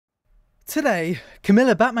Today,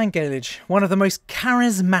 Camila Batmanghelidjh, one of the most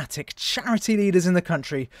charismatic charity leaders in the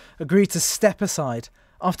country, agreed to step aside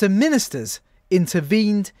after ministers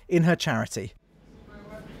intervened in her charity.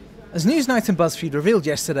 As Newsnight and BuzzFeed revealed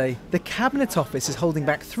yesterday, the Cabinet Office is holding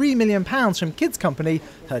back £3 million from Kids Company,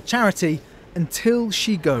 her charity, until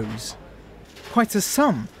she goes. Quite a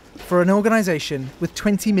sum for an organisation with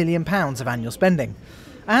 £20 million of annual spending.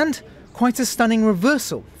 And quite a stunning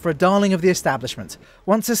reversal for a darling of the establishment,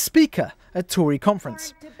 once a speaker at Tory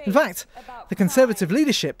conference. In fact, the Conservative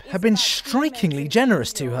leadership have been strikingly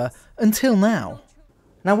generous to her until now.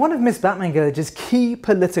 Now, one of Miss Batmanghelidjh's key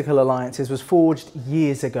political alliances was forged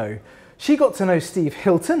years ago. She got to know Steve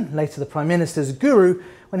Hilton, later the Prime Minister's guru,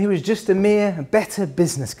 when he was just a mere better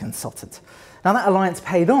business consultant. Now, that alliance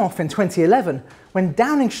paid off in 2011 when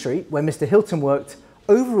Downing Street, where Mr Hilton worked,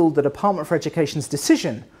 overruled the Department for Education's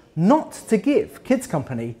decision not to give Kids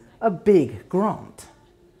Company a big grant.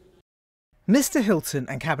 Mr Hilton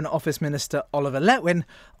and Cabinet Office Minister Oliver Letwin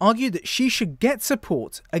argued that she should get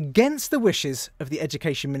support against the wishes of the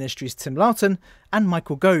Education Ministry's Tim Loughton and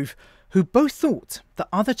Michael Gove, who both thought that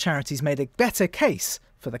other charities made a better case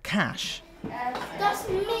for the cash.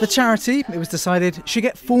 The charity, it was decided, should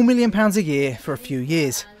get £4 million a year for a few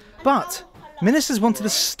years. But ministers wanted to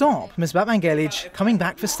stop Ms Batmanghelidjh coming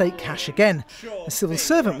back for state cash again. A civil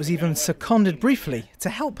servant was even seconded briefly to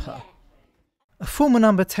help her. A former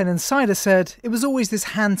Number 10 insider said it was always this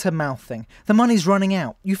hand-to-mouth thing. The money's running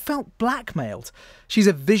out. You felt blackmailed. She's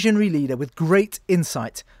a visionary leader with great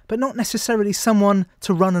insight, but not necessarily someone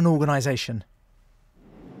to run an organisation.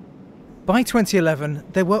 By 2011,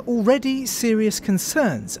 there were already serious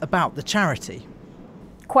concerns about the charity.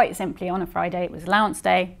 Quite simply, on a Friday, it was allowance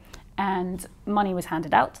day, and money was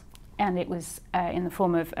handed out, and it was in the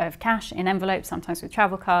form of cash in envelopes, sometimes with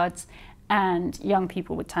travel cards, and young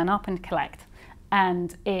people would turn up and collect.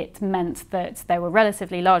 And it meant that there were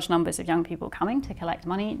relatively large numbers of young people coming to collect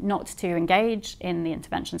money, not to engage in the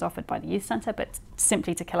interventions offered by the youth centre, but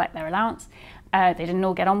simply to collect their allowance. They didn't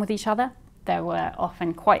all get on with each other. There were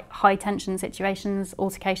often quite high tension situations,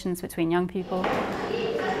 altercations between young people.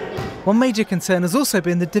 One major concern has also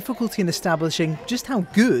been the difficulty in establishing just how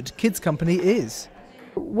good Kids Company is.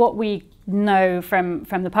 What we know from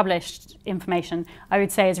the published information, I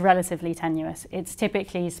would say, is relatively tenuous. It's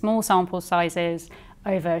typically small sample sizes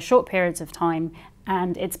over short periods of time,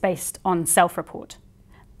 and it's based on self-report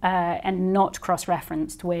and not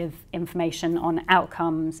cross-referenced with information on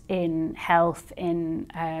outcomes in health, in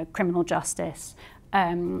criminal justice,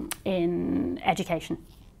 in education,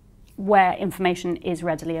 where information is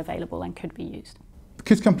readily available and could be used. The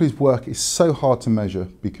Kids Company's work is so hard to measure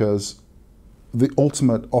because the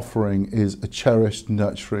ultimate offering is a cherished,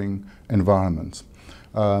 nurturing environment.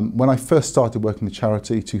 When I first started working with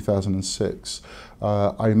charity, 2006,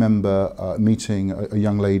 I remember meeting a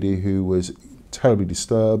young lady who was terribly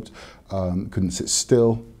disturbed, couldn't sit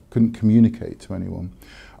still, couldn't communicate to anyone.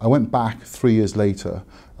 I went back 3 years later,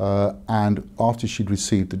 and after she'd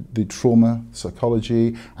received the trauma,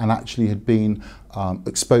 psychology, and actually had been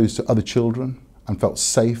exposed to other children and felt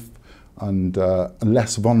safe and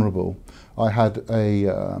less vulnerable, I had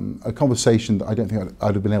a conversation that I don't think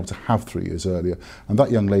I'd have been able to have 3 years earlier. And that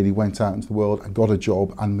young lady went out into the world and got a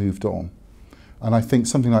job and moved on. And I think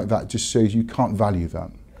something like that just shows you can't value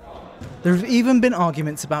that. There have even been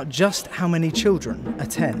arguments about just how many children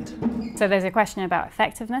attend. So there's a question about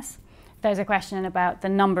effectiveness. There's a question about the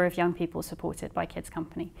number of young people supported by Kids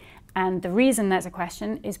Company. And the reason there's a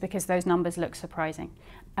question is because those numbers look surprising.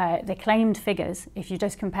 The claimed figures, if you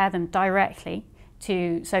just compare them directly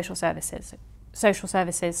to social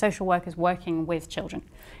workers working with children,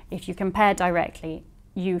 if you compare directly,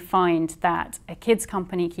 you find that a Kids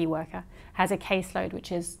Company key worker has a caseload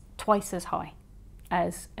which is twice as high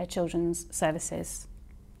as a children's services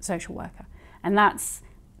social worker. And that's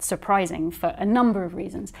surprising for a number of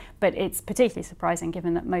reasons, but it's particularly surprising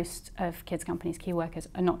given that most of Kids Company's key workers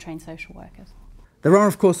are not trained social workers. There are,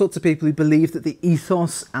 of course, lots of people who believe that the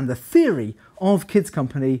ethos and the theory of Kids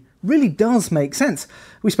Company really does make sense.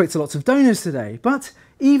 We spoke to lots of donors today, but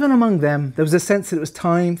even among them, there was a sense that it was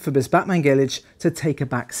time for Ms Batmanghelidjh to take a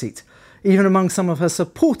back seat. Even among some of her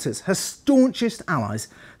supporters, her staunchest allies,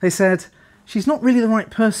 they said she's not really the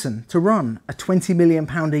right person to run a £20 million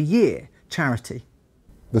a year charity.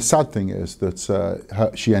 The sad thing is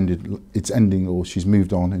that she's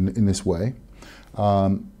moved on in this way.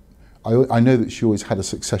 I know that she always had a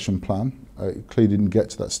succession plan. Clearly didn't get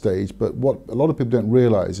to that stage, but what a lot of people don't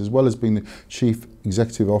realise, as well as being the chief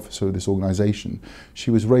executive officer of this organisation, she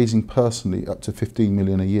was raising personally up to 15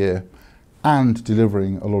 million a year and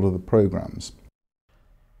delivering a lot of the programmes.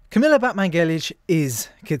 Camila Batmanghelidjh is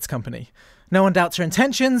Kids Company. No one doubts her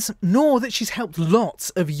intentions, nor that she's helped lots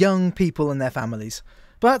of young people and their families.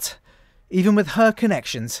 But even with her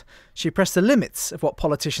connections, she pressed the limits of what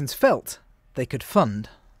politicians felt they could fund.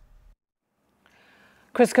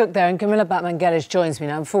 Chris Cook there, and Camila Batmanghelidjh joins me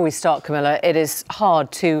now. Before we start, Camila, it is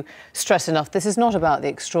hard to stress enough, this is not about the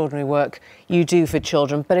extraordinary work you do for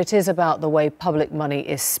children, but it is about the way public money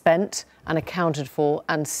is spent and accounted for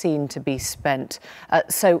and seen to be spent.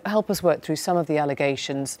 So help us work through some of the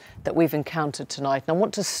allegations that we've encountered tonight. And I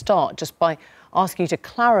want to start just by asking you to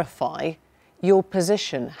clarify your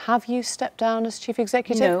position. Have you stepped down as Chief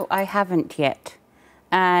Executive? No, I haven't yet.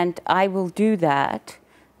 And I will do that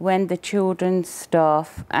when the children,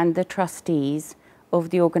 staff and the trustees of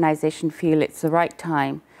the organisation feel it's the right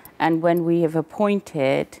time, and when we have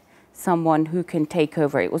appointed someone who can take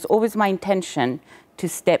over. It was always my intention to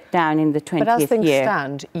step down in the 20th year. But as things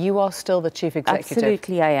stand, you are still the Chief Executive.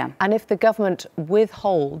 Absolutely, I am. And if the government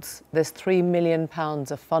withholds this £3 million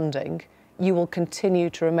of funding, you will continue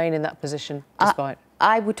to remain in that position despite...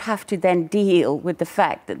 I would have to then deal with the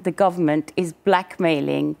fact that the government is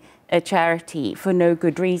blackmailing a charity for no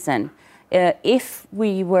good reason. If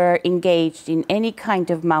we were engaged in any kind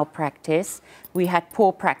of malpractice, we had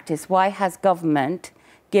poor practice, why has government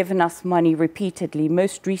given us money repeatedly,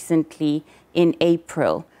 most recently in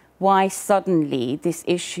April? Why suddenly this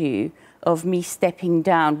issue of me stepping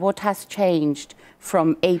down? What has changed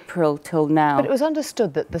from April till now? But it was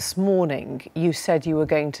understood that this morning you said you were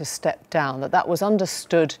going to step down, that was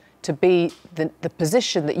understood to be the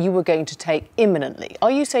position that you were going to take imminently.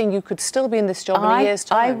 Are you saying you could still be in this job in a year's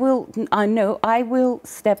time? I will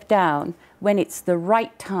step down when it's the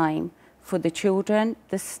right time for the children,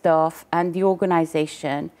 the staff and the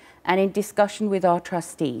organisation, and in discussion with our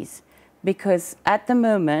trustees. Because at the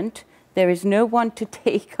moment, there is no one to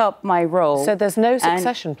take up my role. So there's no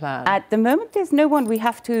succession plan? At the moment, there's no one. We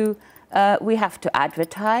have to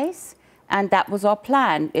advertise, and that was our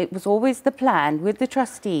plan. It was always the plan with the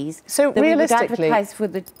trustees. So that realistically, we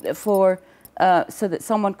would advertise so that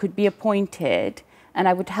someone could be appointed, and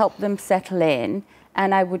I would help them settle in,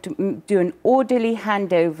 and I would do an orderly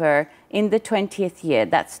handover in the 20th year.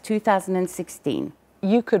 That's 2016.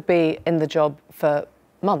 You could be in the job for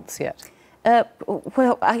months yet.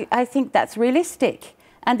 Well, I think that's realistic.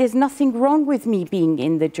 And there's nothing wrong with me being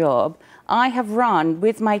in the job. I have run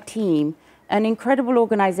with my team an incredible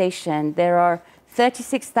organisation. There are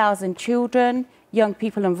 36,000 children, young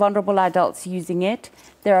people and vulnerable adults using it.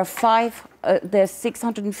 There are there's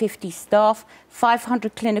 650 staff,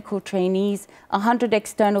 500 clinical trainees, 100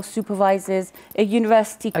 external supervisors, a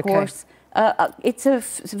university course. It's a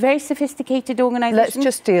very sophisticated organisation. Let's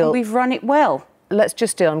just deal. We've run it well. Let's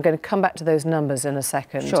just deal. I'm going to come back to those numbers in a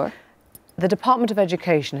second. Sure. The Department of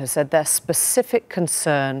Education has said their specific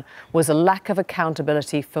concern was a lack of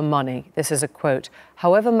accountability for money. This is a quote.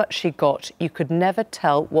 However much she got, you could never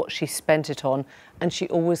tell what she spent it on, and she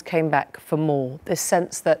always came back for more. This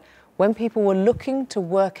sense that when people were looking to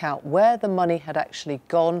work out where the money had actually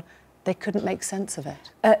gone, they couldn't make sense of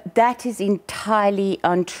it. That is entirely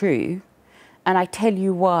untrue, and I tell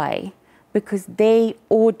you why. Because they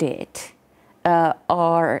audit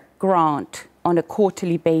our grant on a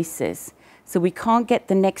quarterly basis. So we can't get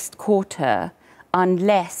the next quarter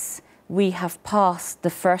unless we have passed the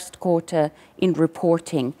first quarter in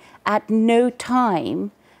reporting. At no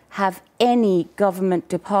time have any government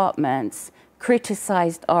departments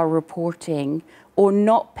criticised our reporting or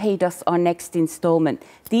not paid us our next instalment.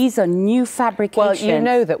 These are new fabrications. Well, you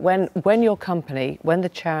know that when your company, when the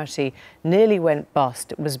charity nearly went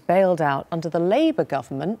bust, it was bailed out under the Labour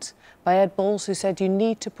government by Ed Balls, who said you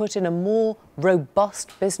need to put in a more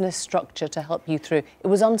robust business structure to help you through. It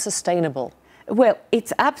was unsustainable. Well,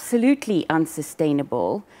 it's absolutely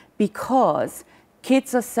unsustainable because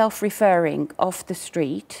kids are self-referring off the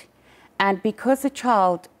street, and because a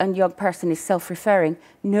child and young person is self-referring,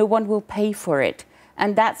 no one will pay for it.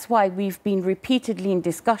 And that's why we've been repeatedly in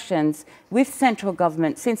discussions with central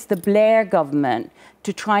government since the Blair government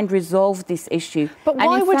to try and resolve this issue. But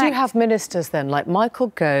why would you have ministers then like Michael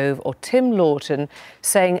Gove or Tim Lawton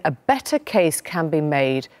saying a better case can be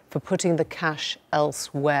made for putting the cash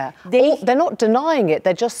elsewhere? They're not denying it,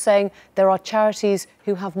 they're just saying there are charities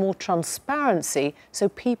who have more transparency so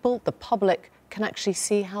people, the public, can actually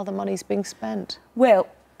see how the money's being spent. Well,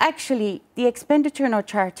 actually, the expenditure in our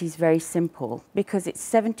charity is very simple because it's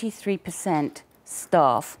 73%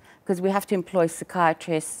 staff, because we have to employ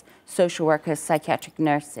psychiatrists, social workers, psychiatric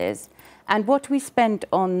nurses. And what we spend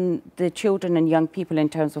on the children and young people in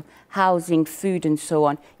terms of housing, food and so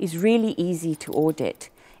on is really easy to audit.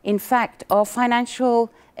 In fact, our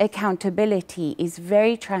financial accountability is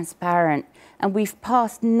very transparent, and we've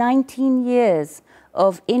passed 19 years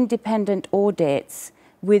of independent audits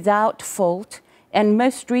without fault. And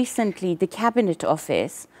most recently, the Cabinet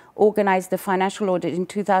Office organised the financial audit in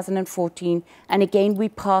 2014, and again we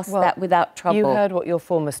passed that without trouble. You heard what your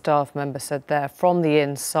former staff member said there. From the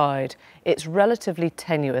inside, it's relatively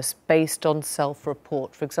tenuous based on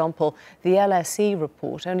self-report. For example, the LSE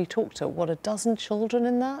report only talked to, what, a dozen children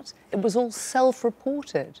in that? It was all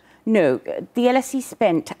self-reported. No, the LSE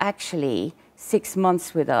spent actually 6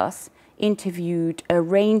 months with us, interviewed a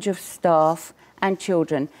range of staff and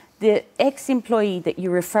children. The ex-employee that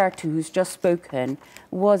you refer to, who's just spoken,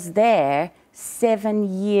 was there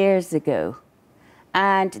 7 years ago.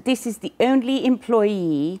 And this is the only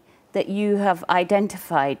employee that you have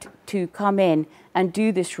identified to come in and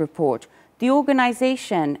do this report. The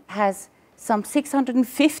organisation has some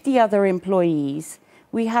 650 other employees.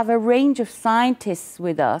 We have a range of scientists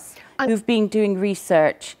with us who've been doing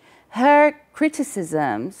research. Her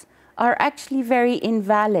criticisms are actually very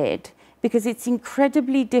invalid, because it's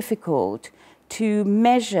incredibly difficult to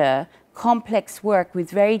measure complex work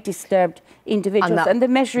with very disturbed individuals, and the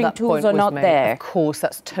measuring tools are not there. Of course,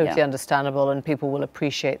 that's totally understandable, and people will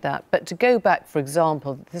appreciate that. But to go back, for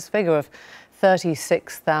example, this figure of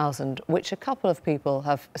 36,000, which a couple of people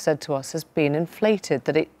have said to us has been inflated,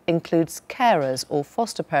 that it includes carers or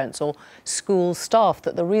foster parents or school staff,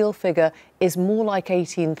 that the real figure is more like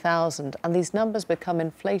 18,000, and these numbers become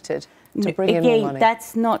inflated to bring in more money.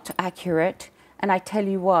 That's not accurate, and I tell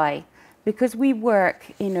you why. Because we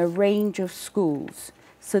work in a range of schools,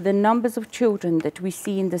 so the numbers of children that we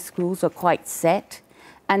see in the schools are quite set,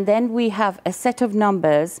 and then we have a set of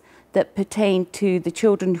numbers that pertain to the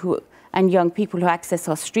children and young people who access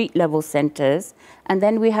our street-level centres, and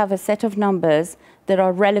then we have a set of numbers that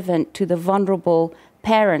are relevant to the vulnerable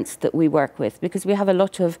parents that we work with, because we have a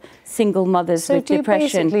lot of single mothers with depression.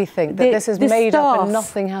 So do you basically think that this is made up and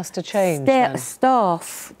nothing has to change?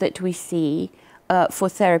 Staff that we see for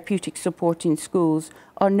therapeutic support in schools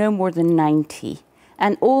are no more than 90.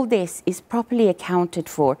 And all this is properly accounted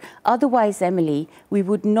for. Otherwise, Emily, we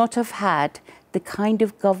would not have had the kind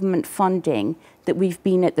of government funding that we've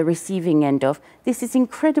been at the receiving end of. This is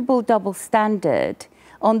incredible double standard.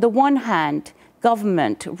 On the one hand,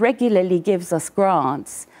 government regularly gives us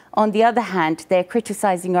grants. On the other hand, they're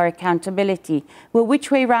criticising our accountability. Well, which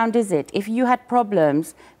way round is it? If you had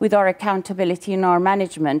problems with our accountability and our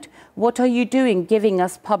management, what are you doing giving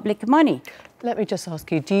us public money? Let me just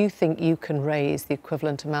ask you, do you think you can raise the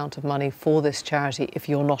equivalent amount of money for this charity if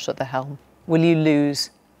you're not at the helm? Will you lose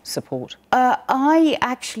support? I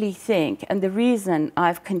actually think, and the reason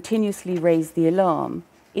I've continuously raised the alarm,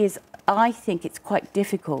 is I think it's quite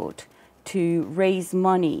difficult to raise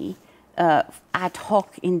money ad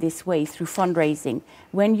hoc in this way through fundraising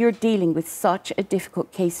when you're dealing with such a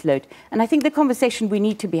difficult caseload. And I think the conversation we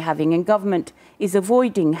need to be having, and government is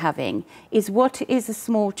avoiding having, is what is a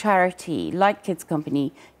small charity like Kids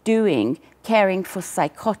Company doing, caring for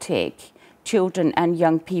psychotic children and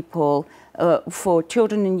young people, for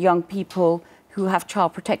children and young people who have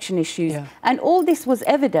child protection issues. Yeah. And all this was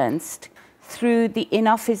evidenced through the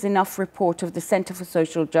Enough is Enough report of the Centre for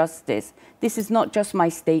Social Justice. This is not just my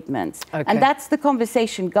statements. Okay. And that's the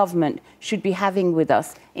conversation government should be having with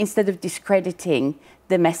us instead of discrediting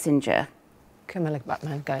the messenger. Camila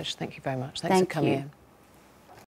Batmanghelidjh, thank you very much. Thanks for coming in.